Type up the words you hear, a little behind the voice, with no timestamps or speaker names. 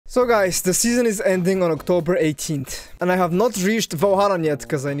So guys, the season is ending on October 18th. And I have not reached Brawlhalla yet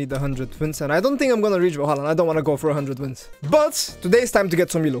because I need 100 wins. And I don't think I'm gonna reach Brawlhalla. I don't want to go for 100 wins. But today is time to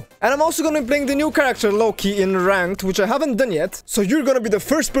get some elo. And I'm also gonna be playing the new character Loki in Ranked, which I haven't done yet. So you're gonna be the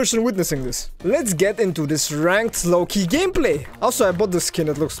first person witnessing this. Let's get into this Ranked Loki gameplay. Also, I bought the skin.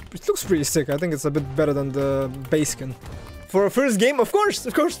 It looks pretty sick. I think it's a bit better than the base skin. For a first game, of course,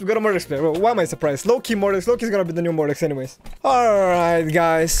 we got a Mordex player. Well, why am I surprised? Loki Mordex. Loki's gonna be the new Mordex anyways. Alright,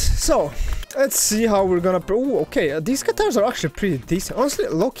 guys. So, let's see how we're gonna... Ooh, okay. These katars are actually pretty decent. Honestly,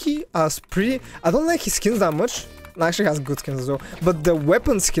 Loki has pretty... I don't like his skins that much. He actually has good skins as well. But the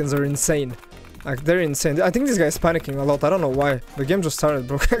weapon skins are insane. Like, they're insane. I think this guy is panicking a lot. I don't know why. The game just started,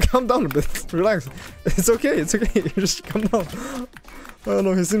 bro. Calm down a bit. Relax. It's okay. It's okay. Just calm down. I don't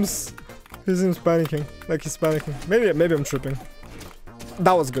know. He seems panicking. Like he's panicking. Maybe I'm tripping.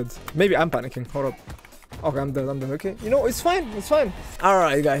 That was good. Maybe I'm panicking. Hold up. Okay, I'm dead. Okay. You know, it's fine. It's fine.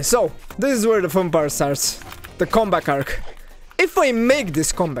 Alright, guys. So, this is where the fun part starts. The comeback arc. If I make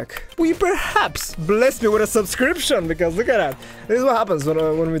this comeback, will you perhaps bless me with a subscription? Because look at that. This is what happens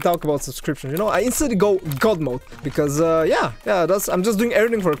when we talk about subscription. You know, I instantly go God mode. Because, yeah, I'm just doing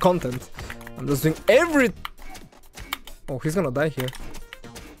everything for content. I'm just doing every... Oh, he's gonna die here.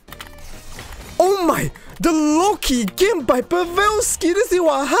 Oh my! The Loki game by Pavelski! This is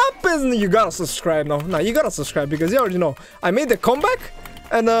what happens! You gotta subscribe now. Nah, you gotta subscribe because you already know. I made the comeback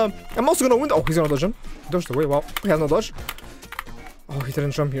and I'm also gonna win. Oh, he's gonna dodge him. Dodged away. Wow. He has no dodge. Oh, he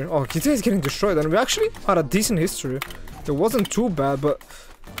didn't jump here. Oh, this guy's getting destroyed. And we actually had a decent history. It wasn't too bad, but...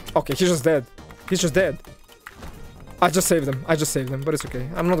 Okay, he's just dead. He's just dead. I just saved him. But it's okay.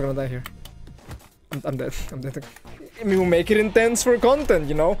 I'm not gonna die here. I'm dead. I'm dead. We will make it intense for content,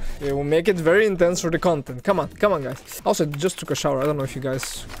 you know? We will make it very intense for the content. Come on, guys. Also, I just took a shower. I don't know if you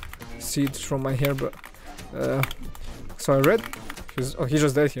guys see it from my hair, but... So I read... he's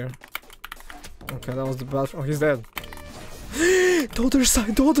just dead here. Okay, that was the bad... Oh, he's dead. The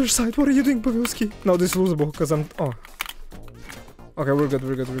other side. What are you doing, Pavelski? No, this is losable, because I'm... Oh. Okay, we're good.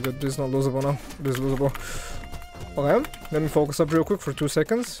 This is not losable now. This is losable. Okay, let me focus up real quick for 2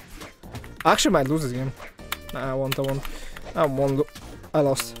 seconds. I actually might lose this game. Nah, I won't. I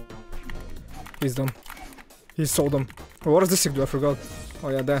lost. He's dumb. He's so dumb. What does this thing do? I forgot. Oh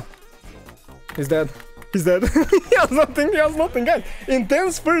yeah, there. He's dead. He has nothing, guys.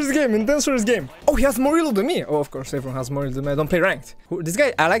 Intense first game. Oh, he has more elo than me. Oh, of course, everyone has more elo than me. I don't play ranked. This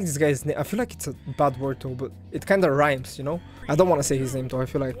guy, I like this guy's name. I feel like it's a bad word though, but it kind of rhymes, you know? I don't want to say his name though. I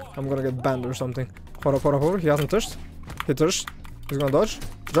feel like I'm gonna get banned or something. Hold up. He hasn't touched. He touched. He's gonna dodge.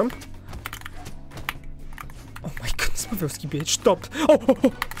 Jump. Oh my goodness, PavelskiBH stopped. Oh.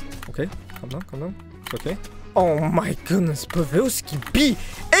 Okay, calm down. It's okay. Oh my goodness,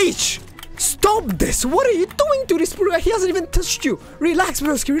 PavelskiBH! Stop this! What are you doing to this poor guy? He hasn't even touched you. Relax,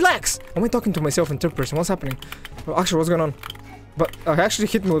 Pavelski, relax. Am I talking to myself in third person? What's happening? Well, actually, what's going on? But he actually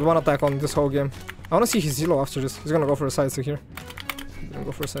hit me with one attack on this whole game. I want to see his elo after this. He's gonna go for a side stick here.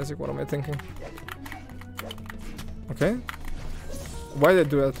 What am I thinking? Okay. Why did they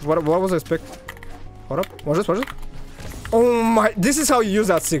do that? What was I expecting? Hold up. Watch this. Oh my... This is how you use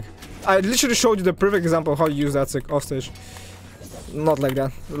that stick. I literally showed you the perfect example of how you use that stick off stage. Not like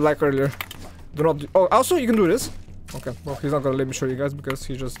that. Like earlier. Do not... Oh, also you can do this. Okay. Well, he's not gonna let me show you guys because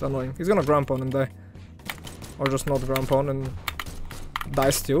he's just annoying. He's gonna ground pound and die. Or just not ground pound and... die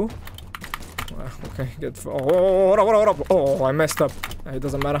still. Okay. Get... Oh, hold up. Oh, I messed up. It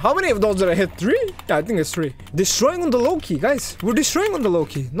doesn't matter. How many of those did I hit? 3? Yeah, I think it's 3. Destroying on the Loki, guys. We're destroying on the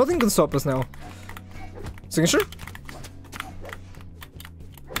Loki. Nothing can stop us now. Signature?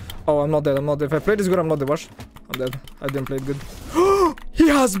 Oh, I'm not dead. If I play this good, I'm not dead. Watch. I'm dead. I didn't play it good. He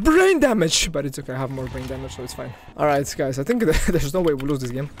has brain damage! But it's okay. I have more brain damage, so it's fine. Alright, guys. I think there's no way we lose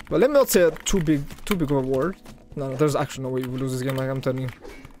this game. But let me not say too big of a word. No, there's actually no way we lose this game. Like I'm telling you.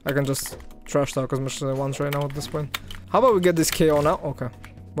 I can just trash talk as much as I want right now at this point. How about we get this KO now? Okay.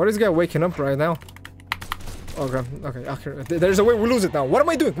 Why is this guy waking up right now? Okay. There's a way we lose it now. What am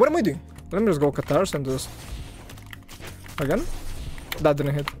I doing? Let me just go katars and just... Again? That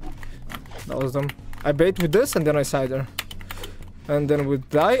didn't hit. That was dumb. I bait with this and then I side there. And then we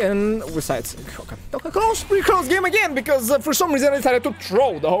die and we side. Okay, pretty close game again because for some reason I decided to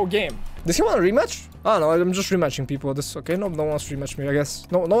throw the whole game. Does he want a rematch? Oh no, I'm just rematching people. This okay? No one wants to rematch me, I guess.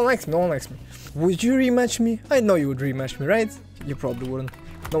 No one likes me. Would you rematch me? I know you would rematch me, right? You probably wouldn't.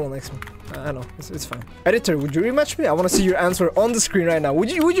 No one likes me. I know, it's fine. Editor, would you rematch me? I want to see your answer on the screen right now.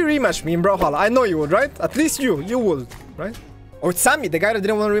 Would you rematch me in Brawlhalla? I know you would, right? At least you would, right? Oh, it's Sammy, the guy that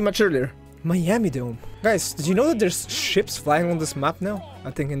didn't want to rematch earlier. Miami Dome. Guys, did you know that there's ships flying on this map now?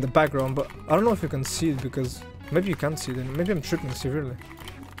 I think in the background, but I don't know if you can see it because maybe you can't see it. Maybe I'm tripping severely.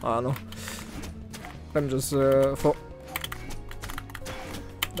 I don't know. Let me just fall.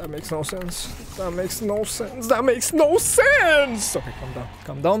 That makes no sense. That makes no sense. That makes no sense! Okay, calm down.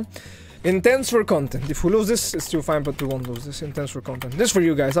 Calm down. Intense for content. If we lose this, it's still fine, but we won't lose this. Intense for content. This for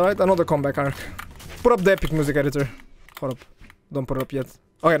you guys, alright? Another comeback arc. Put up the epic music editor. Hold up. Don't put it up yet.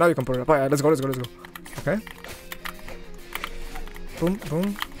 Okay, now you can put it up. Alright, let's go, let's go, let's go. Okay. Boom,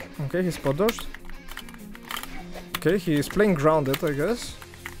 boom. Okay, he's spot dodged. Okay, he's playing grounded, I guess.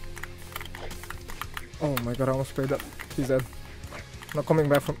 Oh my god, I almost played that. He's dead. Not coming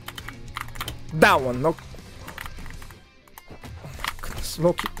back from that one. No. Oh my goodness,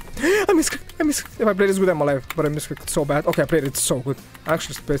 Loki. I misclicked. I misclicked. If I played this good, I'm alive. But I misclicked so bad. Okay, I played it so good. I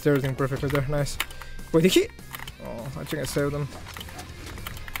actually spaced everything perfectly there. Nice. Wait, did he? Oh, I think I saved him.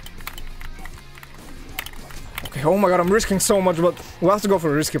 Okay, oh my god, I'm risking so much, but we'll have to go for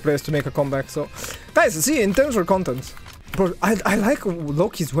a risky place to make a comeback. So, guys, see, in terms of content, bro, I like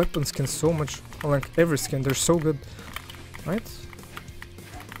Loki's weapon skins so much. I like every skin, they're so good. Right?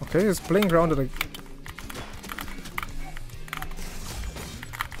 Okay, he's playing grounded.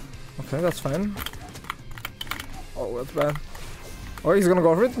 Okay, that's fine. Oh, that's bad. Oh, he's gonna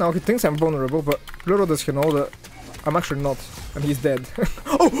go for it. Now he thinks I'm vulnerable, but little does he know that I'm actually not. And he's dead.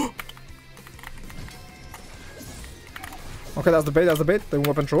 Oh! Okay, that's the bait, that's the bait. The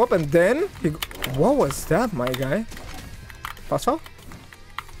weapon throw up, and then he... What was that, my guy? Pass foul?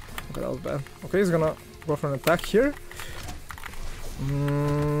 Okay, that was bad. Okay, he's gonna go for an attack here.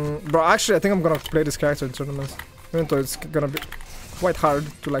 Bro, actually, I think I'm gonna play this character in tournaments. Even though it's gonna be quite hard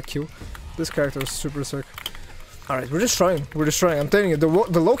to, like, kill. This character is super sick. Alright, we're destroying. We're destroying. I'm telling you, the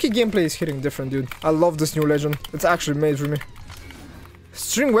Loki gameplay is hitting different, dude. I love this new legend. It's actually made for me.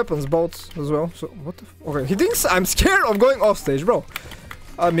 String weapons both as well. So what the okay, he thinks I'm scared of going off stage, bro.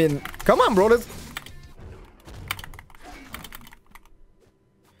 I mean, come on, bro. Let's...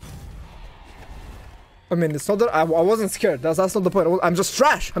 I mean, it's not that I wasn't scared. That's not the point. I'm just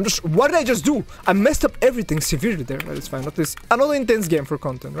trash. What did I just do? I messed up everything severely there. But it's fine. At least another intense game for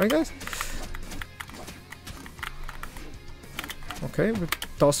content, right, guys? Okay, we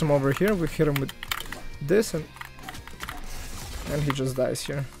toss him over here. We hit him with this and he just dies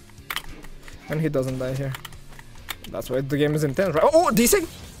here. And he doesn't die here. That's why the game is intense, right? Oh, desync!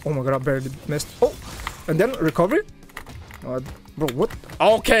 Oh my god, I barely missed. Oh! And then recovery? Oh, bro, what?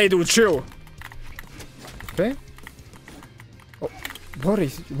 Okay, dude, chill. Okay. Oh, what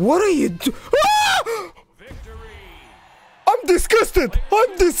are you doing? Ah! I'm disgusted!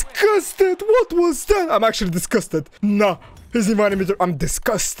 I'm disgusted! What was that? I'm actually disgusted. Nah. He's inviting me to... I'm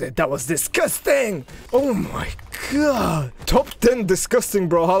disgusted. That was disgusting. Oh my god. Top 10 disgusting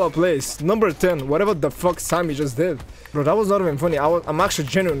Brawlhalla plays. Number 10. Whatever the fuck Sammy just did. Bro, that was not even funny. I'm actually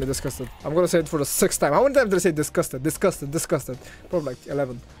genuinely disgusted. I'm gonna say it for the 6th time. How many times did I say disgusted? Disgusted. Disgusted. Probably like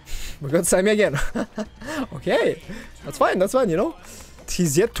 11. We got Sammy again. Okay. That's fine, you know.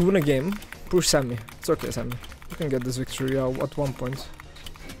 He's yet to win a game. Push Sammy. It's okay, Sammy. You can get this victory at one point.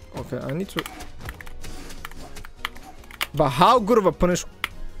 Okay, I need to... But how good of a punish...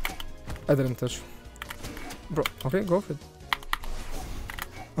 I didn't touch. Bro, okay, go for it.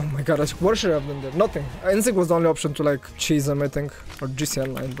 Oh my god, what should I have done there? Nothing. Instinct was the only option to, like, cheese him, I think. Or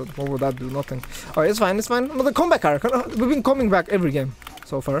GCN line, but what would that do? Nothing. Oh, it's fine, it's fine. Another comeback arc. We've been coming back every game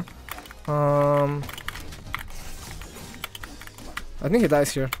so far. I think he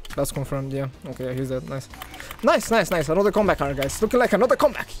dies here. That's confirmed, yeah. Okay, yeah, he's dead. Nice. Nice. Another comeback arc, guys. Looking like another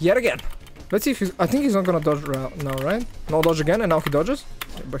comeback, yet again. Let's see if he's... I think he's not gonna dodge now, right? No dodge again, and now he dodges.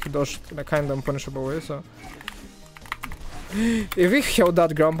 Yeah, but he dodged in a kind of unpunishable way, so... If he held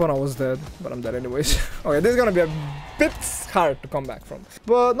that ground pound, I was dead. But I'm dead anyways. Okay, this is gonna be a bit hard to come back from.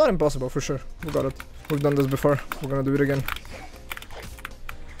 But not impossible, for sure. We got it. We've done this before. We're gonna do it again.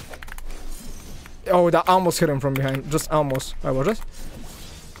 Oh, that almost hit him from behind. Just almost. Alright, watch this.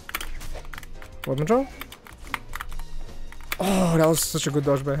 Weapon throw. Oh, that was such a good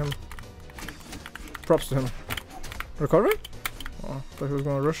dodge by him. Props to him. Recovery? Oh, thought he was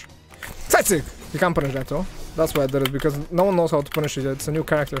gonna rush. Scythe! You can't punish that though. That's why I did it, because no one knows how to punish it yet. It's a new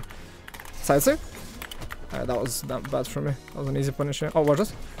character. Scythe? That was not bad for me. That was an easy punish here. Oh, watch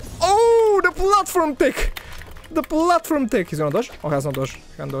this. Oh, the platform tick! The platform tick! He's gonna dodge? Oh, he has no dodge. He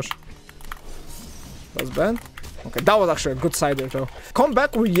can't dodge. That's bad. Okay, that was actually a good side there though. Come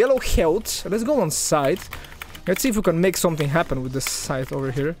back with yellow health. Let's go on side. Let's see if we can make something happen with this side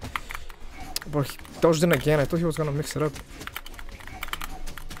over here. But he dodged in again. I thought he was gonna mix it up.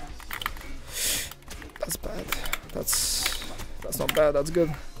 That's bad. That's not bad. That's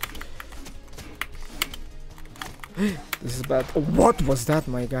good. This is bad. Oh, what was that,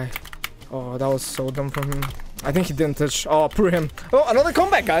 my guy? Oh, that was so dumb from him. I think he didn't touch. Oh, poor him. Oh, another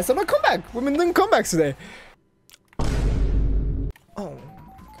comeback, guys. Another comeback. We've been doing comebacks today. Oh,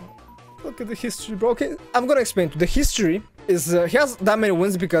 look at the history, bro. Okay, I'm gonna explain. The history is he has that many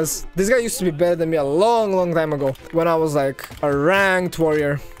wins because this guy used to be better than me a long time ago when I was like a ranked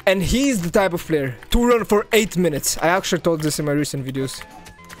warrior. And he's the type of player to run for 8 minutes. I actually told this in my recent videos.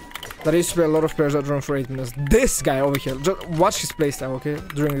 That used to be a lot of players that run for 8 minutes. This guy over here, just watch his playstyle, okay?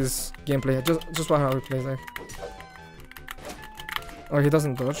 During this gameplay, just watch how he plays like. Oh, he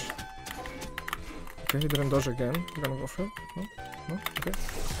doesn't dodge. Okay, he didn't dodge again. We're gonna go for it. No, okay.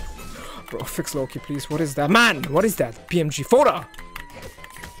 Bro, fix Loki, please. What is that? Man, what is that? PMG photo.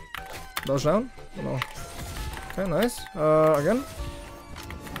 Dodge down? No. Okay, nice. Again.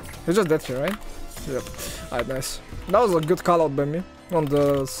 He's just dead here, right? Yep. Alright, nice. That was a good call out by me on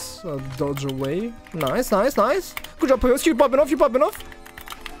the dodge away. Nice. Good job, Pavelski. You popping off.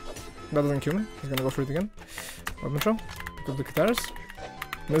 That doesn't kill me. He's gonna go for it again. Weapon throw. Pick up the katars.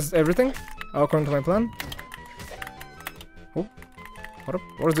 Missed everything. According to my plan. Oh. What up?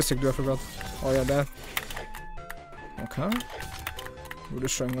 What does this stick do? I forgot. Oh yeah, that. Okay. We're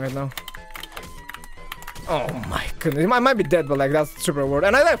destroying right now. Oh my goodness. I might be dead, but like that's super reward.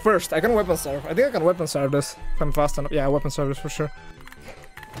 And I die first. I can weapon serve. I think I can weapon serve this. If I'm fast enough. Yeah, weapon serve this for sure.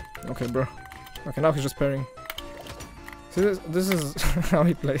 Okay, bro. Okay, now he's just parrying. See, this is how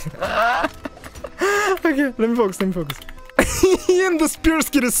he plays. Okay, let me focus. And the spear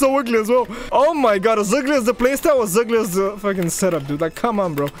skin is so ugly as well. Oh my god, as ugly as the playstyle, as ugly as the fucking setup, dude. Like, come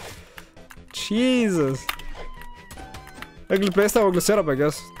on, bro. Jesus. Ugly playstyle, ugly setup, I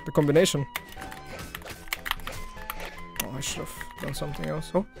guess. The combination. Oh, I should have done something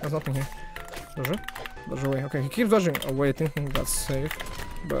else. Oh, there's nothing here. Dodge away. Okay, he keeps dodging away, thinking that's safe.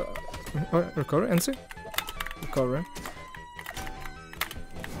 But... Oh, recover, NC? Recover.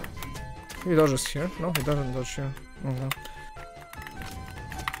 He dodges here. No, he doesn't dodge here. Okay.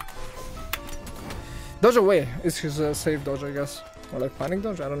 Dodge away is his safe dodge, I guess. Or like panic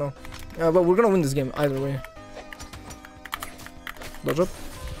dodge? I don't know. But we're gonna win this game either way. Dodge up.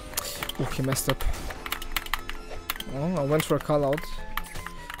 Oh, he messed up. Oh, I went for a call out.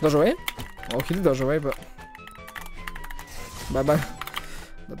 Dodge away? Oh, he did dodge away, but... Bye-bye.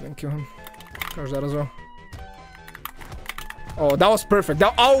 That didn't kill him. Crush that as well. Oh, that was perfect.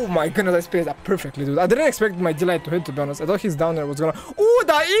 Oh my goodness, I spaced that perfectly, dude. I didn't expect my delight to hit, to be honest. I thought his down there was gonna... Ooh,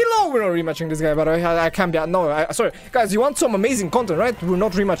 the elo! We're not rematching this guy, but I can't be... No, sorry. Guys, you want some amazing content, right? We're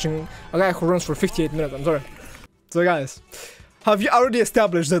not rematching a guy who runs for 58 minutes. I'm sorry. So, guys, have you already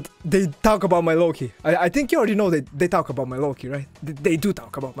established that they talk about my Loki? I think you already know they talk about my Loki, right? They do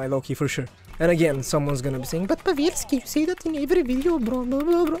talk about my Loki, for sure. And again, someone's gonna be saying, but Pavelski, you say that in every video, bro, blah,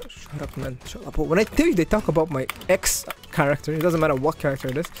 blah, blah. Shut up, man, shut up. When I tell you they talk about my ex character, it doesn't matter what character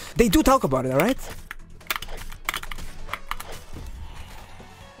it is, they do talk about it, alright?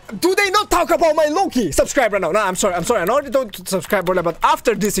 Do they not talk about my Loki? Subscribe right now. No, I'm sorry, I know you don't subscribe, bro, but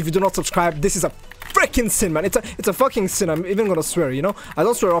after this, if you do not subscribe, this is a freaking sin, man. It's a fucking sin. I'm even gonna swear, you know? I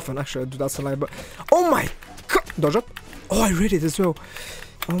don't swear often, actually, that's a lie, but... Oh my god! Dodge up. Oh, I read it as well.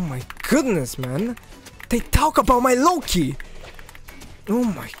 Oh my goodness, man. They talk about my Loki. Oh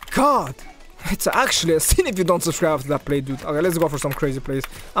my god. It's actually a sin if you don't subscribe to that play, dude. Okay, let's go for some crazy plays.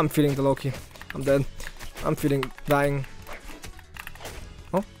 I'm feeling the Loki. I'm dead. I'm feeling dying.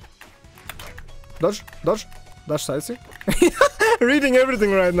 Oh. Dodge. Scythe. Reading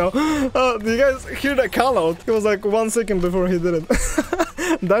everything right now. Do you guys hear that call out? It was like 1 second before he did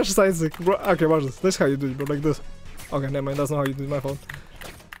it. Dash Scythe. Bro, okay, watch this. This is how you do it, bro. Like this. Okay, never mind. That's not how you do it. My fault.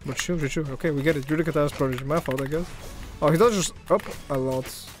 But shoot. Okay, we get it. You're the katars prodigy. My fault, I guess. Oh, he dodges up a lot.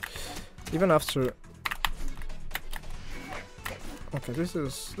 Even after... Okay, this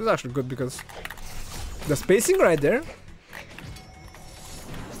is actually good because... The spacing right there...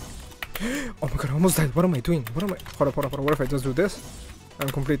 Oh my god, I almost died. What am I doing? Hold up. What if I just do this?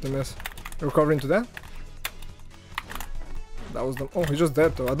 And completely miss. Recover into that? That was the... Oh, he's just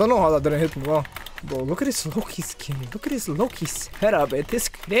dead though. I don't know how that didn't hit me. Wow. Bro, look at his Loki skin. Look at his Loki setup. It is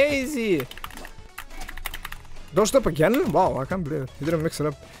crazy. Dodged up again? Wow, I can't believe it. He didn't mix it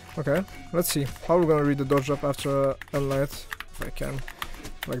up. Okay, let's see. How are we gonna read the dodge up after Unlight? If I can.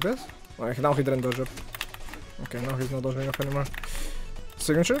 Like this? Okay, now he didn't dodge up. Okay, now he's not dodging up anymore.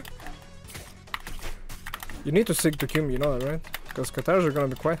 Signature? You need to sig to kill me, you know that, right? Because katars are gonna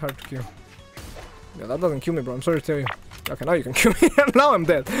be quite hard to kill. Yeah, that doesn't kill me, bro. I'm sorry to tell you. Okay, now you can kill me. Now I'm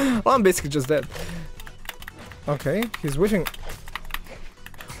dead. Well, I'm basically just dead. Okay, he's wishing.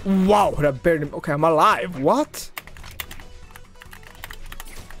 Wow, that buried him. Okay, I'm alive. What?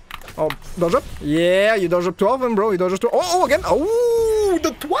 Oh, dodge up? Yeah, you dodge up too often, bro. You dodge up too. Oh, again. Oh,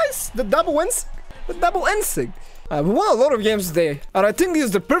 the twice. The double wins. Double N-sig. We won a lot of games today, and I think this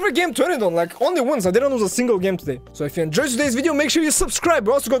is the perfect game to end it on. Like, only wins. I didn't lose a single game today. So if you enjoyed today's video, make sure you subscribe.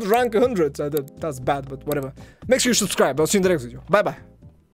 We also got rank 100. That's bad, but whatever. Make sure you subscribe. I'll see you in the next video. Bye bye.